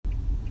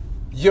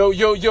Yo,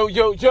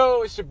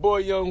 it's your boy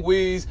Young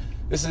Weez.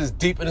 This is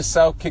Deep in the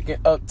South Kicking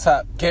Up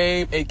Top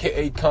Game,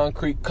 aka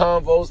Concrete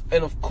Convos.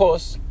 And of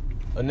course,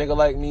 a nigga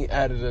like me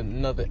added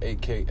another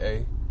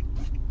aka,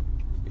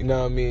 you know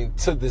what I mean,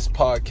 to this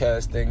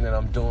podcast thing that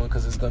I'm doing,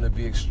 because it's going to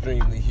be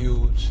extremely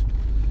huge.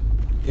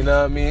 You know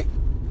what I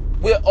mean?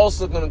 We're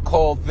also going to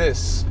call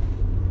this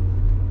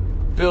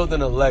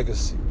Building a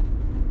Legacy.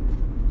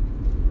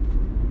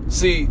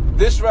 See,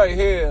 this right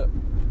here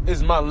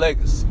is my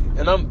legacy,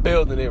 and I'm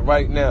building it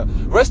right now.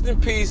 Rest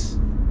in peace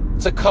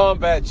to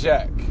Combat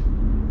Jack.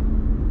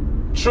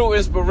 True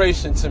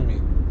inspiration to me,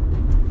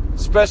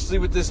 especially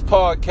with this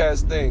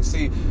podcast thing.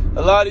 See,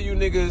 a lot of you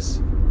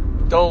niggas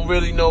don't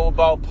really know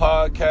about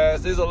podcasts.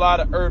 There's a lot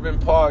of urban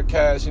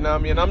podcasts, you know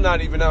what I mean? I'm not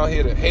even out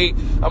here to hate.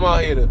 I'm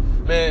out here to,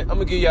 man, I'm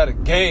gonna give y'all the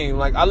game.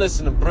 Like, I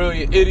listen to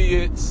Brilliant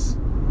Idiots.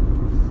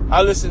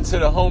 I listen to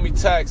the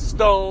homie Tax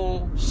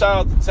Stone.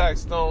 Shout out to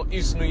Tax Stone,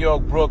 East New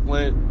York,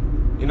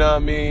 Brooklyn. You know what I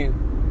mean?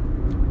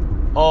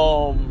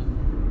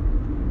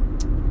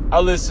 I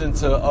listen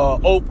to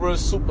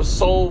Oprah's Super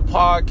Soul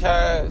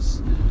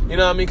podcast. You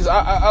know what I mean? Because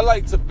I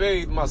like to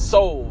bathe my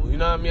soul. You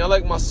know what I mean? I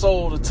like my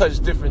soul to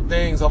touch different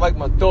things. I like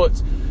my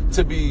thoughts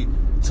to be,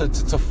 to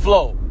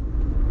flow.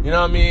 You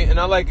know what I mean? And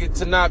I like it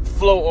to not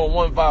flow on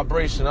one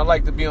vibration. I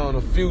like to be on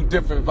a few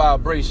different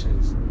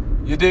vibrations.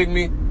 You dig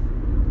me?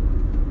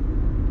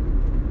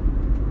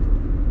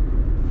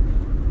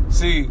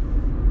 See,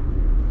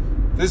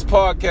 this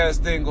podcast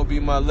thing gonna be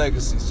my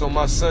legacy, so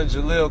my son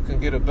Jalil can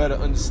get a better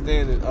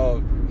understanding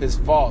of his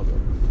father,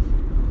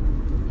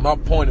 my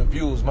point of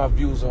views, my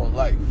views on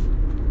life.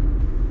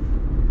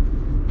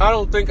 I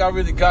don't think I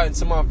really got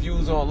into my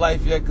views on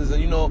life yet, because,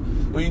 you know,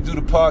 when you do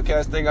the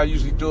podcast thing, I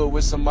usually do it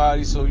with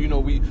somebody, so, you know,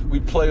 we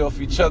play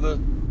off each other.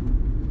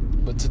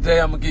 But today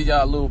I'm gonna give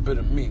y'all a little bit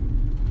of me.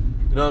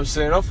 You know what I'm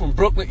saying? I'm from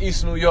Brooklyn,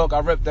 East New York. I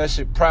rep that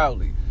shit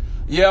proudly.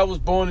 Yeah, I was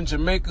born in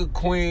Jamaica,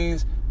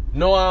 Queens.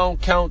 No, I don't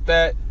count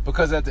that,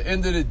 because at the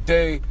end of the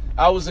day,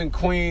 I was in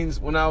Queens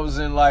when I was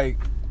in, like,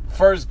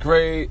 first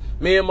grade.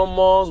 Me and my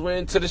moms went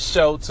into the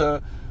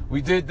shelter.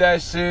 We did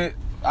that shit.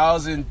 I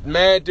was in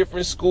mad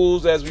different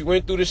schools as we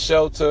went through the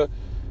shelter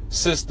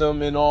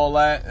system and all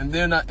that. And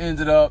then I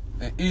ended up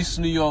in East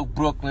New York,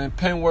 Brooklyn,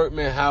 Penn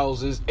Workman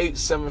houses,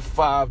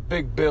 875,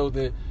 big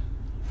building.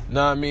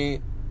 Know what I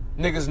mean?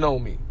 Niggas know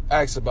me.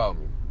 Ask about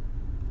me.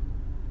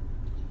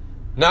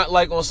 Not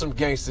like on some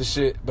gangster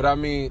shit, but I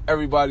mean,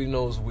 everybody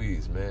knows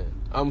Weez, man.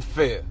 I'm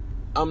fair.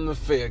 I'm the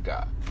fair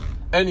guy.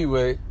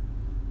 Anyway,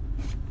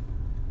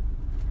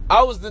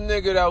 I was the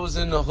nigga that was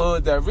in the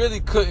hood that really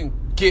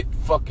couldn't get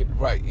fucking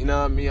right. You know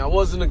what I mean? I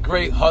wasn't a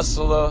great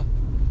hustler.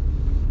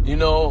 You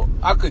know,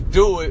 I could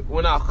do it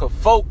when I could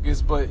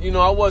focus, but, you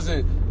know, I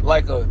wasn't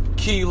like a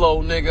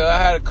kilo nigga.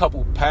 I had a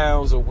couple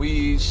pounds of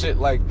weed, shit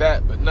like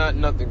that, but not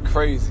nothing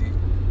crazy.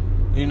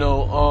 You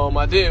know,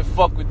 I didn't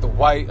fuck with the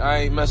white. I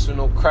ain't mess with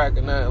no crack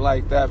or nothing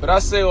like that. But I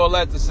say all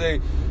that to say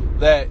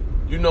that,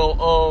 you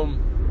know,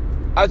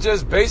 I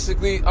just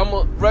basically, I'm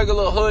a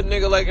regular hood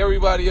nigga like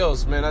everybody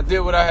else, man. I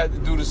did what I had to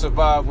do to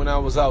survive when I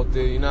was out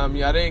there, you know what I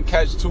mean? I didn't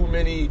catch too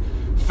many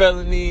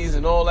felonies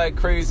and all that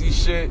crazy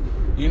shit,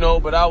 you know,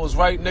 but I was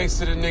right next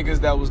to the niggas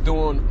that was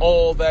doing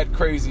all that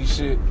crazy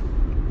shit.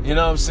 You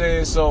know what I'm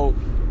saying? So,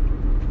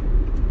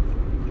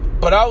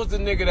 but I was the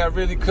nigga that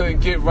really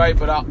couldn't get right,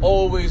 but I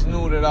always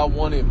knew that I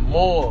wanted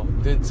more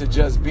than to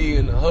just be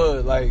in the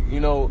hood. Like, you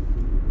know,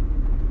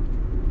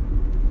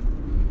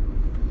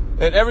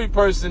 and every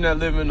person that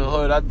live in the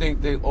hood, I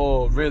think they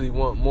all really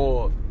want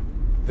more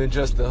than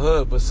just the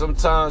hood. But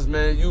sometimes,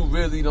 man, you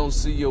really don't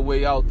see your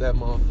way out that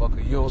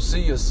motherfucker. You don't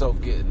see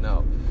yourself getting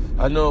out.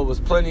 I know it was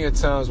plenty of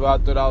times where I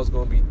thought I was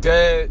going to be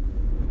dead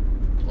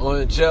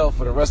or in jail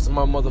for the rest of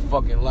my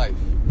motherfucking life.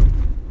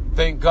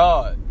 Thank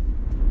God.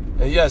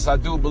 And yes, I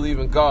do believe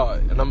in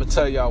God, and I'm going to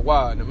tell y'all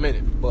why in a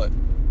minute, but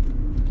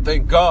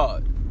thank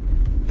God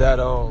that,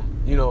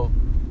 you know,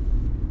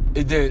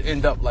 it didn't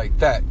end up like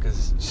that,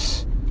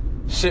 because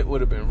shit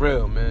would have been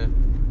real, man.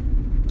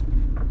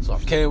 So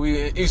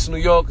we in East New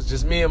York, it's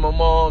just me and my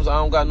moms. I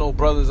don't got no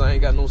brothers, I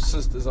ain't got no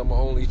sisters, I'm an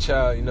only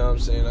child, you know what I'm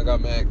saying? I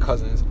got mad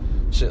cousins,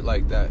 shit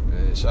like that,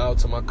 man. Shout out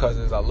to my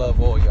cousins, I love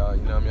all y'all,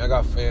 you know what I mean? I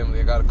got family,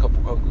 I got a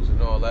couple uncles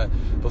and all that,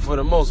 but for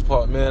the most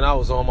part, man, I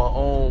was on my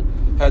own.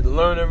 Had to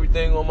learn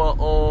everything on my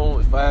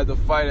own. If I had to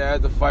fight, I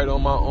had to fight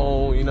on my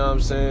own. You know what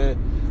I'm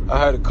saying? I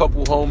had a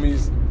couple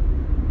homies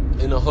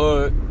in the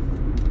hood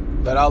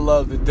that I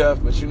love to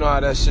death, but you know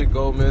how that shit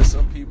go, man.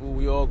 Some people,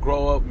 we all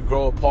grow up, we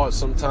grow apart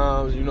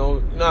sometimes. You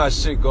know how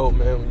shit go,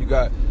 man, when you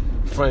got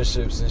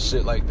friendships and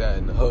shit like that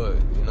in the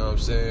hood. You know what I'm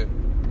saying?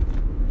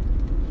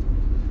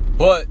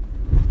 But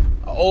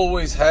I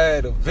always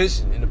had a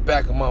vision in the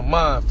back of my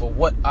mind for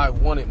what I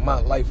wanted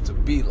my life to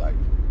be like.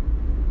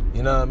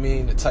 You know what I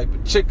mean? The type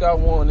of chick I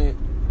wanted,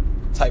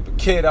 type of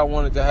kid I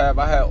wanted to have.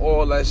 I had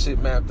all that shit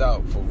mapped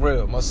out for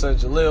real. My son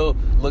Jalil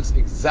looks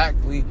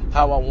exactly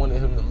how I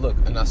wanted him to look.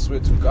 And I swear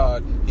to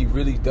God, he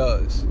really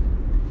does.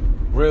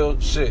 Real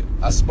shit.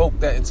 I spoke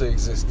that into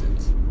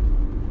existence.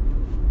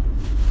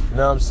 You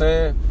know what I'm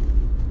saying?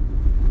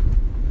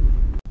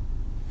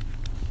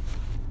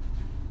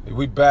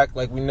 We back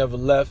like we never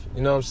left.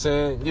 You know what I'm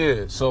saying?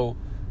 Yeah, so,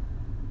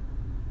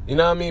 you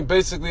know what I mean?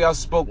 Basically, I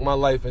spoke my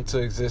life into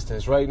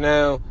existence. Right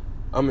now,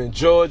 I'm in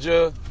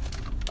Georgia.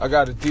 I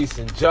got a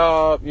decent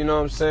job, you know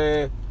what I'm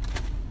saying?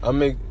 I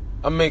make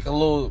a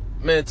little,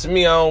 man, to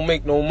me, I don't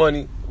make no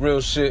money,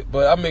 real shit,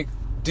 but I make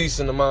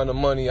decent amount of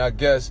money, I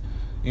guess,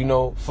 you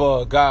know,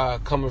 for a guy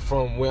coming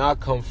from where I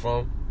come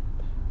from.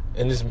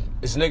 And it's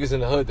niggas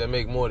in the hood that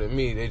make more than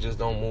me. They just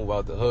don't move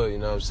out the hood, you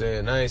know what I'm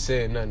saying? I ain't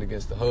saying nothing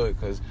against the hood,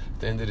 because at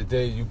the end of the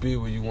day, you be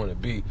where you want to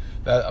be.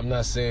 I'm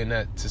not saying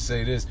that to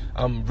say this.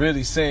 I'm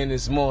really saying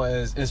this more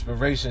as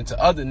inspiration to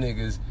other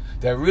niggas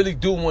that really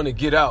do want to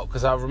get out.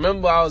 Because I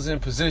remember I was in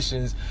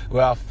positions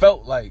where I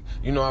felt like,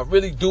 you know, I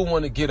really do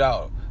want to get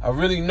out. I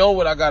really know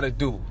what I got to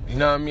do. You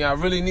know what I mean? I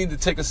really need to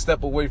take a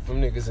step away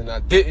from niggas, and I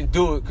didn't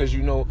do it because,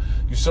 you know,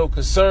 you're so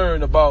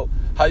concerned about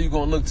how you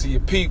going to look to your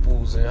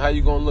peoples and how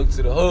you going to look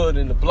to the hood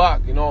and the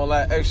block and all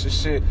that extra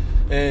shit.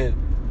 And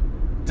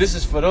this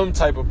is for them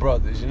type of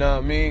brothers, you know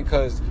what I mean?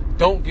 Because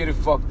don't get it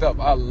fucked up.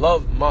 I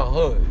love my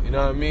hood, you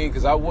know what I mean?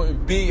 Because I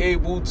wouldn't be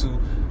able to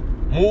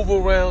move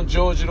around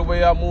Georgia the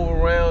way I move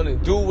around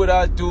and do what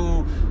I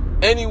do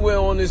anywhere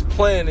on this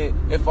planet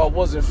if I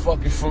wasn't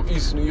fucking from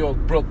East New York,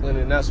 Brooklyn,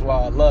 and that's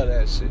why I love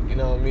that shit, you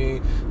know what I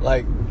mean?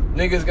 Like,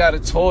 niggas got a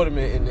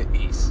tournament in the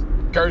East.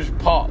 Gersh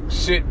Park,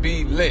 shit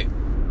be lit,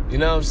 you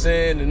know what I'm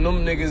saying? And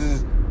them niggas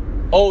is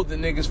older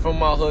niggas from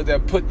my hood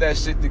that put that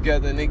shit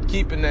together, and they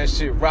keeping that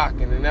shit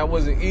rocking, and that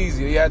wasn't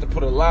easy. They had to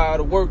put a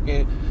lot of work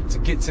in to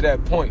get to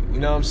that point,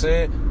 you know what I'm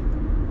saying?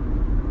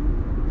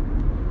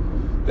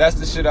 That's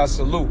the shit I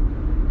salute.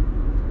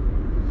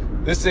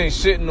 This ain't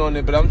shitting on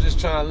it, but I'm just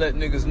trying to let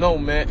niggas know,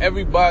 man,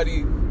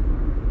 everybody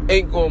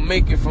ain't gonna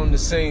make it from the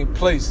same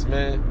place,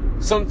 man.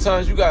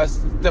 Sometimes you gotta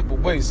step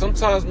away.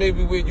 Sometimes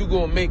maybe where you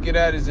gonna make it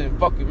at is in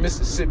fucking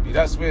Mississippi.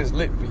 That's where it's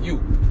lit for you.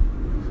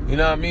 You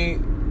know what I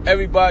mean?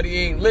 Everybody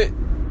ain't lit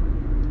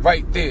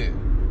right there.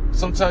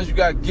 Sometimes you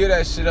gotta get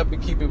that shit up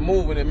and keep it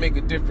moving and make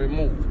a different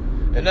move.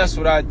 And that's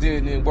what I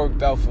did, and it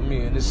worked out for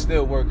me, and it's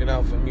still working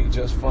out for me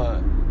just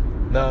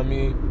fine. Know what I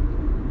mean?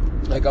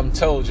 Like I'm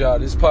told y'all,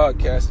 this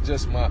podcast is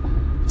just my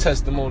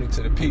testimony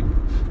to the people.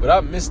 But I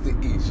miss the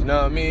East, you know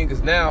what I mean?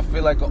 Because now I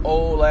feel like an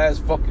old ass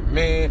fucking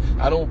man.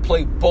 I don't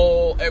play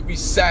ball every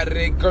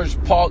Saturday, Gersh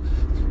Park,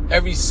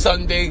 every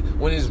Sunday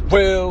when it's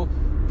real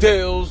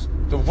deals.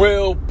 The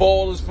real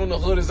ballers from the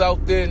hood is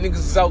out there. Niggas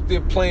is out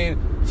there playing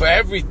for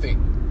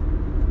everything.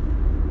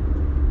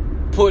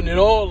 Putting it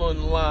all on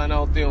the line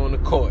out there on the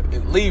court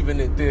and leaving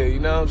it there, you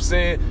know what I'm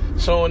saying?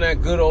 Showing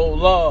that good old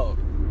love,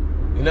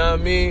 you know what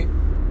I mean?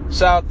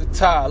 Shout out to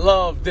Ty,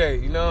 Love Day,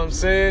 you know what I'm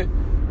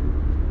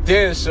saying?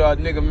 Damn sure a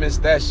nigga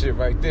missed that shit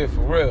right there,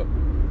 for real.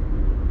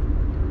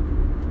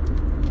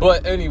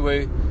 But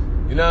anyway,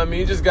 you know what I mean?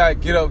 You just gotta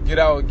get up, get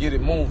out, and get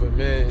it moving,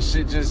 man. And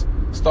shit just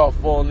start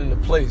falling into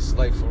place,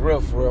 like for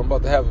real, for real. I'm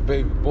about to have a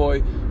baby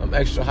boy. I'm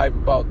extra hype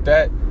about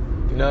that.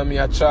 You know what I mean?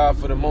 I try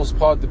for the most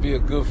part to be a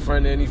good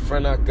friend to any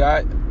friend I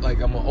got. Like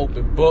I'm an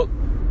open book.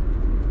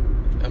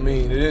 I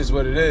mean, it is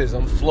what it is.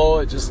 I'm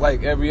flawed just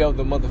like every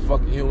other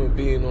motherfucking human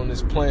being on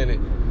this planet.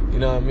 You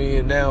know what I mean?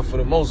 And now, for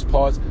the most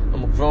part,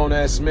 I'm a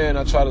grown-ass man.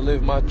 I try to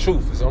live my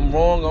truth. If I'm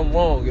wrong, I'm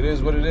wrong. It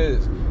is what it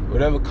is.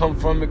 Whatever come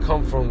from it,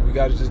 come from it. We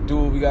got to just do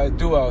what we got to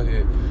do out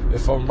here.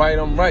 If I'm right,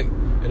 I'm right.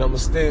 And I'm going to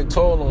stand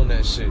tall on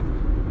that shit.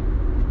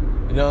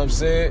 You know what I'm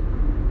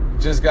saying?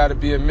 Just got to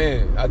be a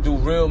man. I do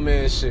real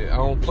man shit. I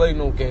don't play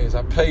no games.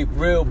 I pay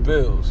real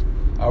bills.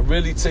 I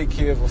really take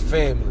care of a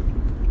family.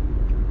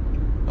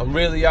 I'm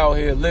really out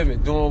here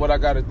living, doing what I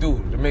got to do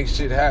to make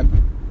shit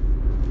happen.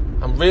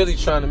 I'm really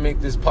trying to make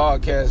this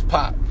podcast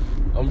pop.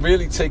 I'm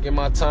really taking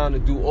my time to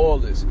do all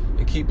this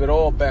and keep it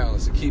all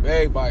balanced and keep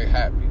everybody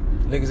happy.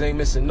 Niggas ain't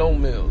missing no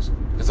meals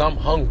because I'm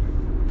hungry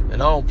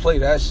and I don't play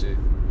that shit.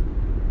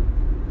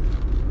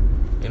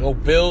 Ain't no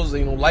bills,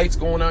 ain't no lights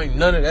going out, ain't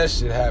none of that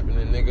shit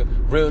happening, nigga.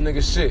 Real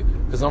nigga shit,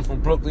 because I'm from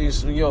Brooklyn,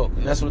 East New York,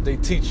 and that's what they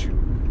teach you.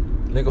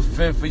 Nigga,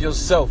 fend for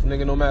yourself,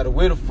 nigga, no matter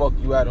where the fuck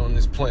you at on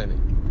this planet.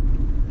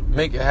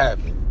 Make it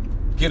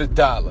happen. Get a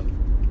dollar.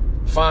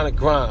 Find a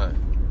grind.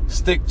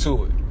 Stick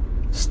to it.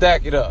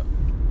 Stack it up.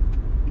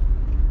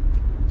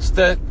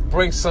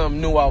 Bring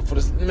something new out for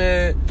this.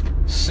 Man,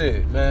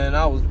 shit, man.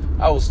 I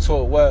was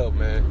taught well,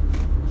 man.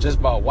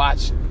 Just by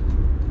watching.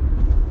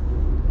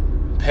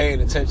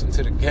 Paying attention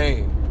to the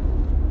game.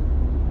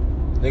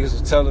 Niggas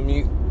was telling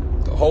me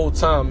the whole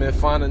time, man,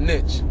 find a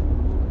niche.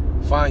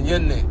 Find your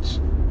niche.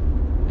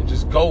 And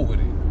just go with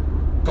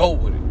it. Go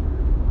with it.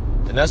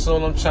 And that's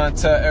all I'm trying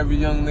to tell every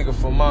young nigga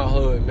from my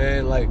hood,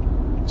 man. Like,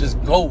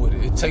 just go with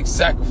it. It takes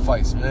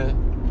sacrifice,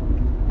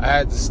 man. I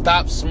had to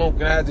stop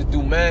smoking. I had to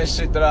do mad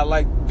shit that I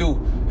like to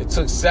do. It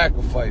took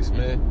sacrifice,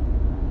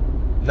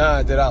 man.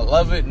 Nah, did I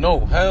love it?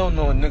 No. Hell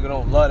no, a nigga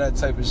don't love that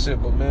type of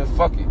shit. But, man,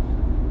 fuck it.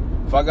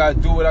 If I gotta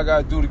do what I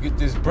gotta do to get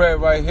this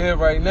bread right here,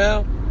 right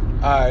now,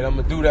 alright, I'm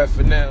gonna do that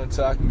for now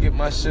until I can get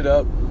my shit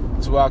up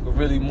so I can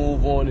really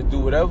move on and do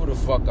whatever the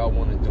fuck I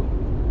wanna do.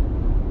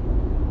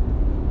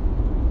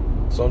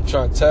 So I'm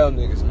trying to tell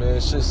niggas, man,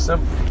 it's just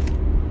simple.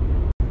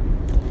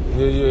 You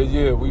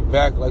Yeah. We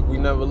back like we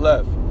never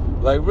left.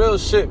 Like, real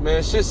shit,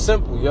 man. Shit's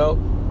simple, yo.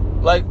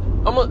 Like,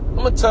 I'm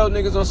gonna tell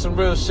niggas on some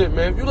real shit,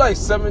 man. If you like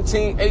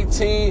 17,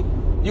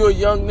 18, you a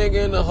young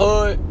nigga in the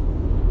hood,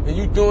 and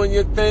you doing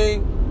your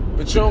thing,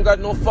 but you don't got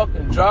no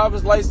fucking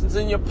driver's license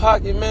in your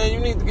pocket, man, you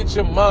need to get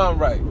your mind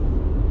right.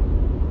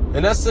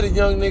 And that's to the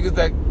young niggas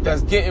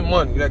that's getting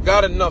money, that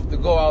got enough to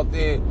go out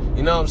there,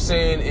 you know what I'm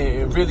saying,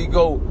 and really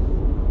go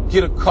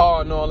get a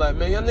car and all that,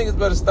 man. Y'all niggas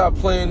better stop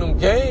playing them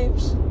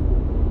games.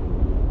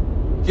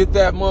 Get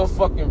that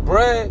motherfucking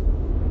bread.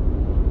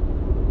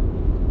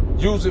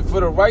 Use it for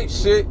the right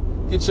shit.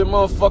 Get your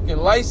motherfucking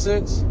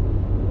license.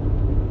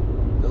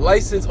 The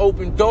license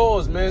open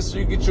doors, man, so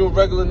you get your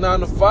regular 9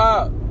 to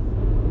 5.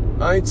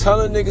 I ain't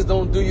telling niggas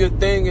don't do your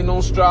thing and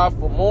don't strive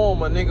for more,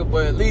 my nigga,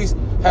 but at least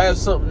have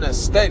something that's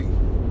steady.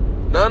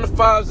 9 to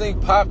 5s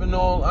ain't popping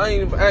all. I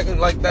ain't even acting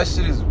like that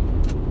shit is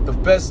the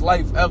best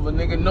life ever,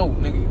 nigga. No,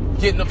 nigga.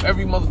 Getting up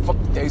every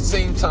motherfucking day,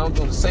 same time,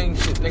 doing the same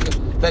shit,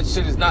 nigga. That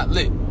shit is not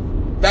lit.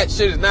 That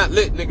shit is not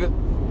lit, nigga.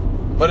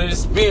 But it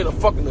is being a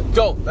fucking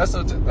adult. That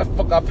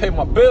fuck I pay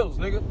my bills,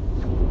 nigga.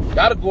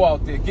 Gotta go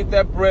out there, get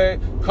that bread,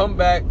 come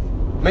back,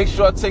 make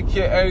sure I take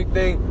care of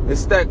everything, and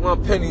stack my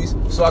pennies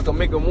so I can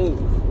make a move.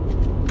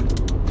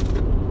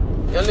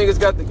 Y'all niggas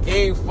got the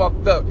game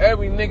fucked up.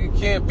 Every nigga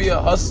can't be a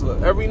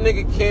hustler. Every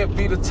nigga can't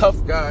be the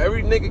tough guy.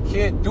 Every nigga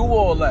can't do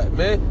all that,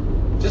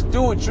 man. Just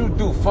do what you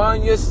do.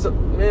 Find your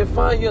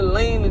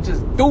lane and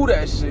just do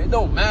that shit. It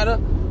don't matter.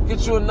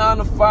 Get you a 9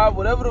 to 5,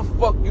 whatever the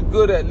fuck you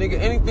good at, nigga.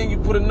 Anything you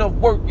put enough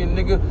work in,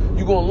 nigga,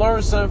 you gonna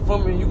learn something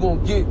from it and you gonna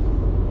get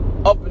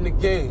up in the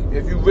game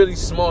if you really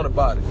smart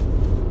about it.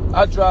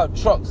 I drive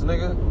trucks,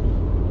 nigga.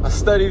 I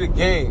study the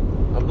game.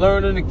 I'm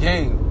learning the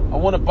game. I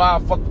wanna buy a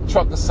fucking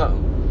truck or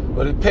something,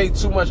 but it paid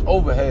too much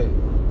overhead.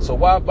 So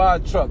why buy a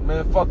truck,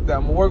 man? Fuck that.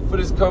 I'm gonna work for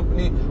this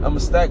company, I'm gonna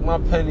stack my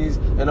pennies,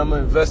 and I'm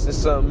gonna invest in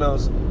something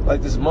else,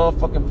 like this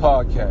motherfucking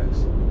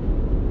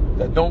podcast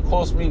that don't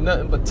cost me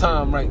nothing but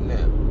time right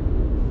now.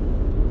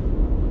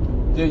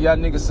 Give y'all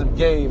niggas some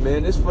game,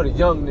 man. This for the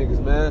young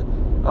niggas, man.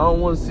 I don't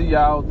want to see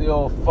y'all out there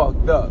all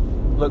fucked up,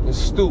 looking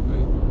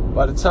stupid.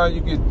 By the time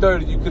you get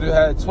 30, you could have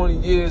had 20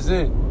 years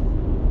in.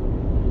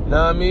 Know what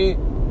I mean?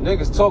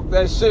 Niggas talk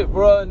that shit,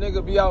 bro.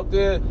 Nigga be out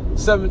there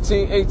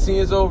 17, 18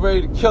 years old,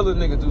 ready to kill a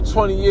nigga, do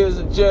 20 years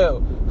in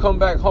jail, come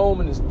back home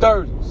in his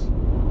 30s.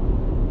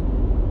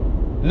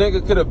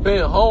 Nigga could have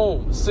been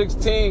home,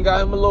 16,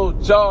 got him a little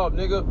job,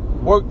 nigga.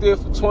 Worked there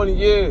for 20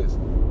 years.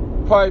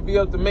 Probably be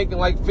up to making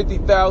like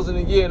 $50,000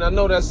 a year. And I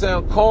know that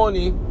sound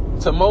corny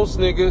to most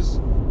niggas.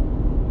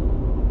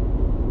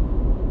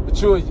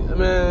 But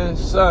man,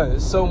 son,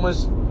 there's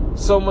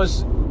so much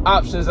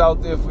options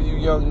out there for you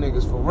young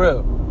niggas, for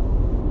real.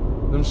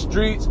 Them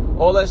streets,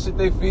 all that shit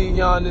they feed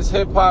y'all in this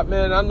hip hop,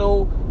 man, I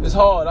know it's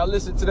hard. I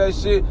listen to that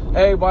shit.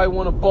 Everybody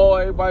want a ball,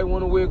 everybody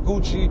want to wear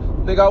Gucci.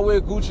 Nigga, I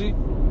wear Gucci.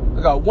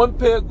 I got one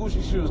pair of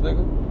Gucci shoes,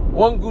 nigga.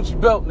 One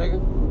Gucci belt, nigga.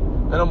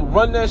 And I'm gonna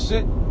run that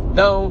shit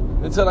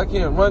down until I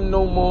can't run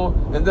no more,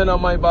 and then I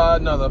might buy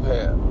another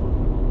pair.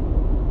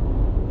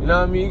 You know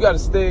what I mean? You gotta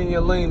stay in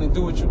your lane and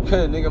do what you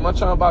can, nigga. Am I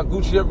trying to buy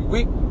Gucci every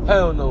week?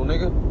 Hell no,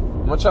 nigga.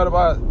 Am I trying to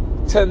buy a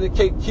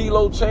 10K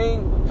kilo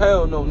chain?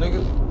 Hell no,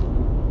 nigga.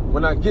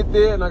 When I get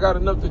there and I got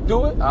enough to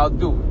do it, I'll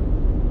do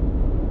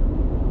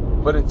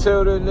it. But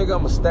until then, nigga,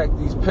 I'ma stack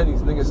these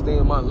pennies, nigga, stay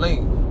in my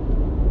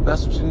lane.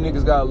 That's what you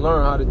niggas gotta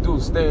learn how to do,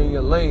 stay in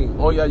your lane.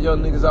 All y'all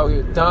young niggas out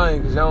here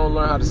dying because y'all don't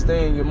learn how to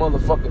stay in your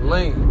motherfucking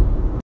lane.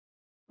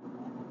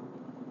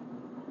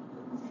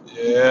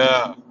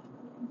 Yeah.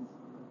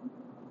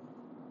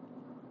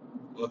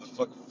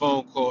 Motherfucking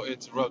phone call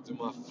interrupted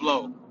my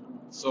flow.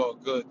 It's all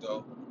good,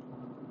 though.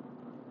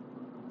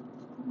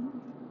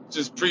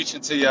 Just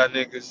preaching to y'all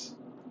niggas.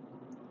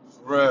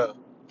 For real.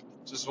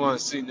 Just want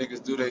to see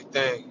niggas do their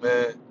thing,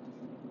 man.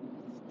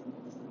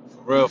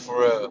 For real, for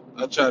real.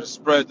 I try to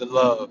spread the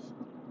love.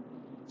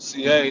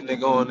 See every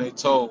nigga on their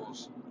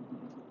toes.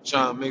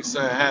 Trying to make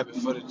something happen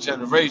for the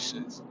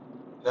generations.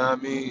 You know what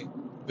I mean?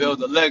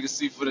 Build a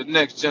legacy for the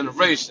next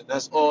generation.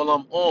 That's all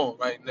I'm on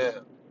right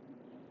now.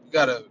 You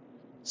gotta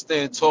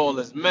stand tall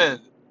as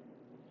men.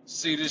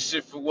 See this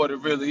shit for what it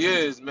really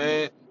is,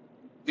 man.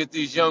 Get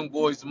these young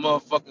boys to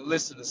motherfucking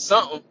listen to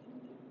something.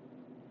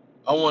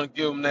 I want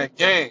to give them that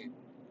game.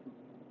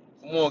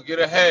 Come on, get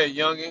ahead,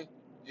 youngin'.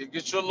 Yeah,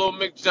 get your little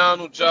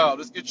McDonald's job.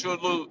 Let's get you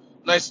a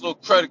nice little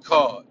credit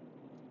card.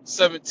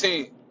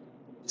 17.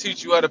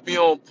 Teach you how to be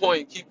on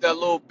point. Keep that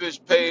little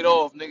bitch paid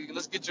off, nigga.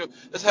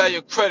 Let's have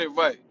your credit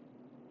right.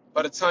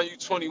 By the time you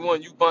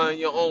 21, you buying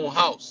your own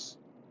house.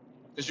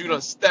 Because you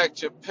done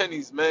stacked your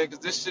pennies, man. Because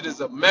this shit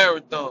is a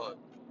marathon.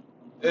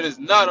 It is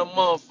not a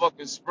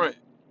motherfucking sprint.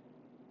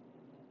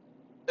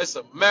 It's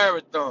a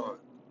marathon.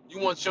 You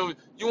want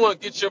to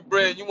get your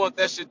bread, you want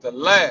that shit to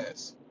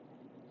last.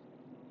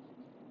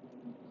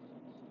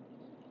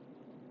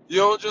 You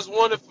don't just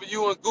want it for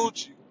you and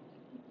Gucci.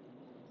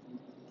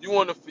 You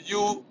want it for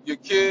you, your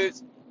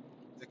kids,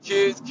 the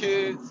kids'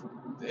 kids,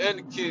 and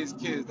the kids'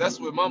 kids. That's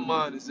where my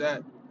mind is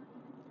at.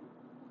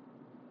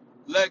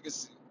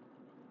 Legacy.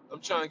 I'm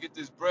trying to get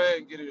this bread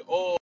and get it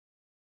all.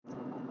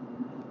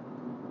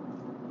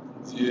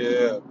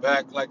 Yeah,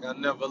 back like I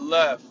never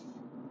left.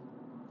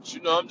 But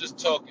you know, I'm just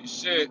talking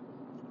shit.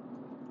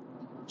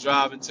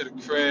 Driving to the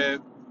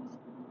crib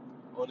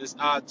on this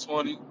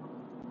I-20,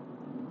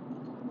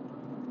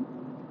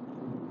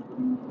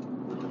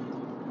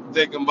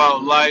 thinking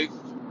about life,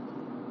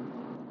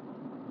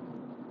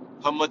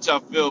 how much I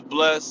feel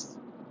blessed.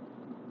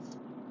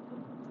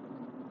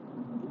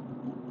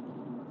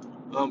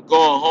 I'm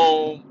going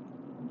home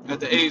at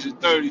the age of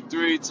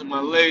 33 to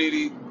my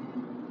lady,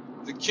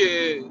 the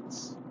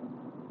kids,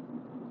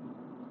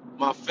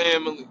 my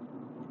family.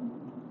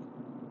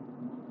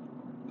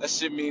 That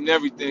shit mean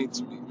everything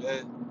to me,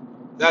 man.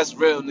 That's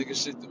real nigga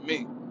shit to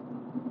me.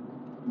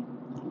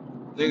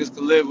 Niggas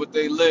can live what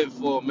they live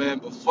for, man,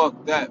 but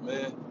fuck that,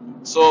 man.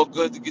 It's all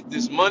good to get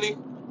this money,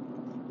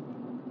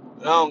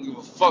 but I don't give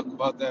a fuck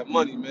about that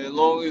money, man. As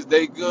long as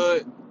they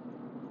good,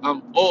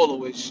 I'm all the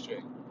way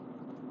straight.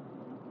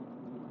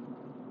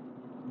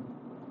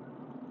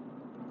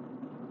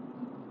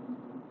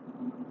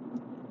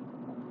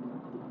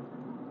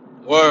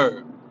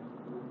 Word.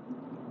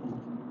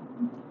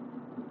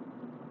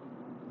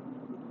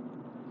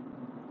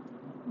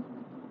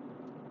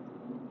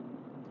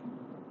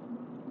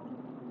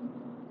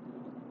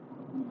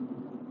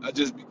 I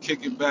just be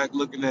kicking back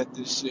looking at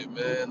this shit,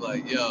 man.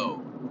 Like,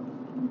 yo,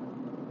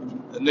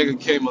 a nigga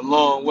came a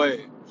long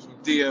way from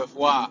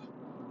DFY.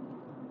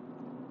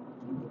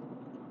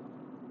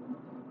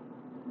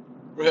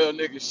 Real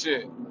nigga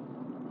shit.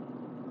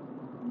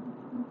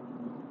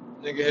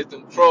 Nigga hit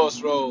them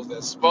crossroads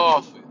at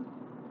Spofford.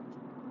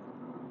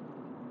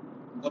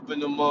 Up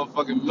in the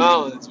motherfucking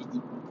mountains with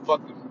the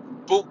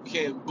fucking boot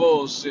camp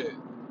bullshit.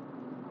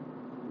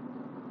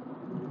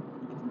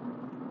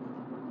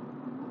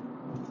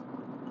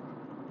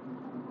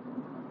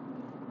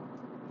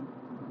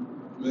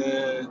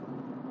 Man,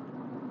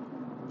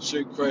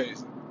 shit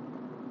crazy.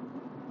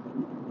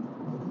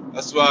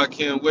 That's why I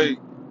can't wait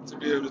to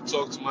be able to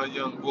talk to my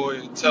young boy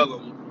and tell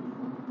him,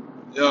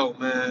 yo,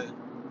 man,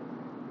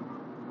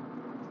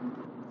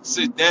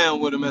 sit down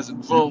with him as a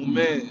grown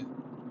man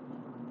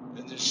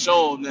and just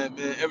show him that,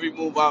 man, every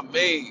move I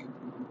made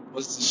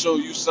was to show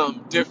you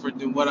something different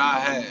than what I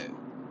had.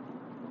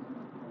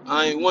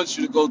 I ain't want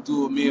you to go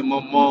through what me and my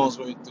mom's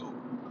went through.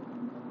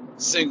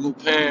 Single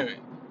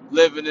parent,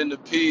 living in the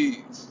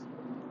P's,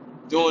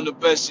 doing the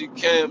best she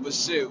can, but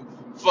shit,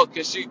 fuck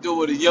can she do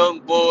with a young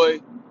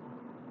boy?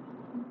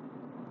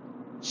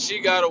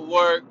 She gotta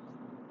work.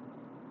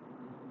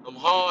 I'm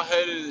hard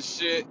headed as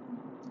shit.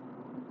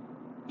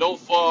 No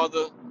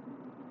father.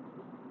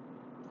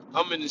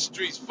 I'm in the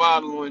streets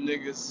following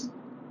niggas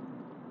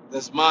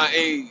that's my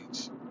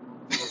age.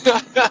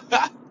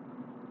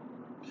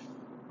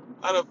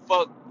 How the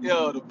fuck,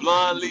 yo, the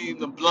blind leading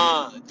the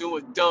blind,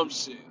 doing dumb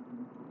shit.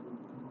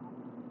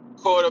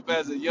 Caught up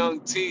as a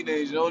young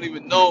teenager, don't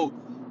even know.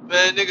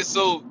 Man, niggas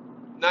so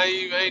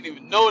naive, ain't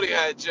even know they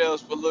had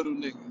jails for little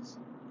niggas.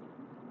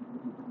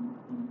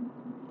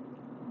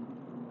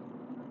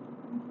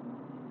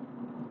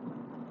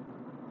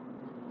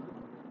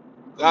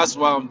 That's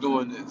why I'm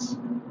doing this.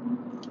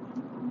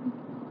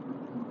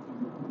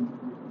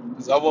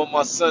 Because I want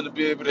my son to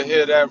be able to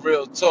hear that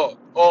real talk.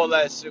 All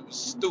that shit was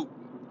stupid.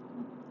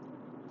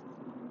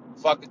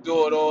 If I could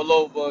do it all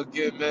over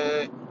again,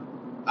 man,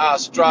 I'll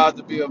strive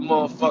to be a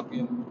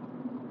motherfucking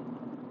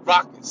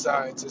rocket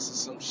scientist or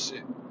some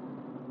shit.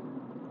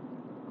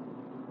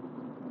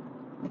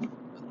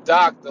 A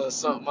doctor or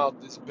something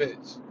out this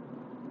bitch.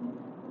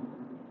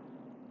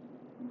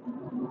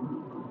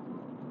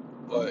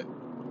 But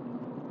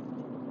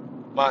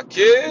my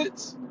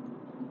kids,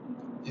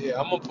 yeah,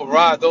 I'm gonna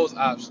provide those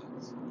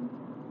options.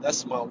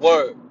 That's my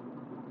word.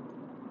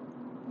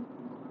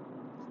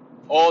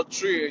 All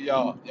three of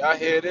y'all. Y'all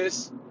hear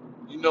this?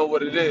 You know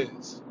what it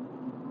is.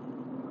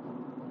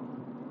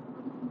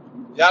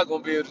 Y'all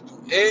gonna be able to do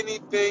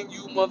anything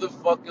you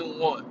motherfucking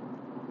want.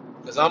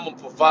 Because I'm gonna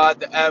provide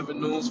the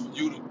avenues for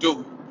you to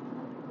do it.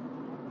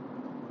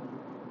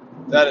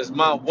 That is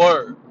my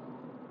word.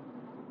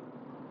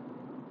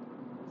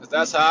 Because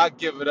that's how I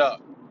give it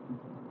up.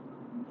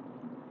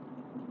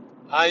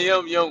 I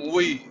am Young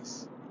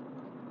Weez.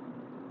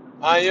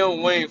 I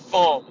am Wayne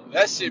Farmer.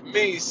 That shit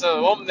means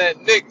something. I'm that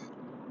nigga.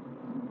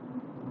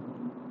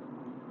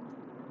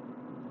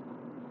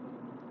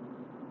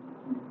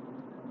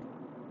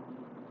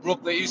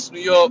 Brooklyn, East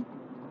New York,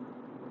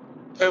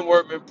 Penn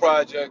Workman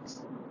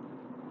Projects.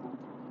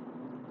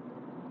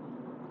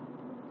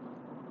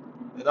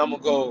 And I'm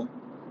gonna go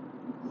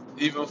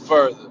even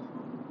further.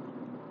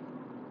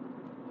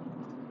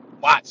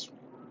 Watch me.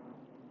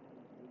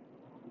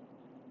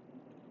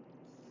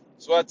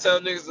 So I tell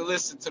niggas to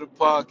listen to the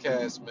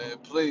podcast, man.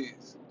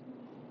 Please.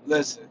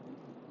 Listen.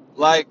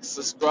 Like,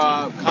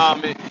 subscribe,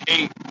 comment,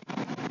 hate.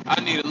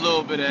 I need a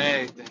little bit of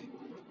everything.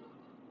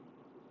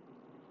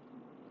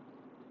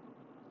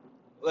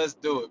 Let's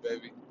do it,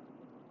 baby.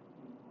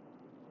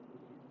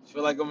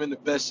 Feel like I'm in the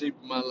best shape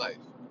of my life.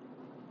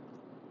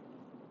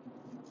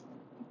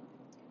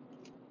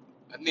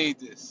 I need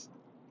this.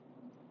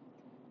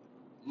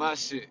 My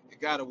shit.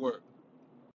 It gotta work.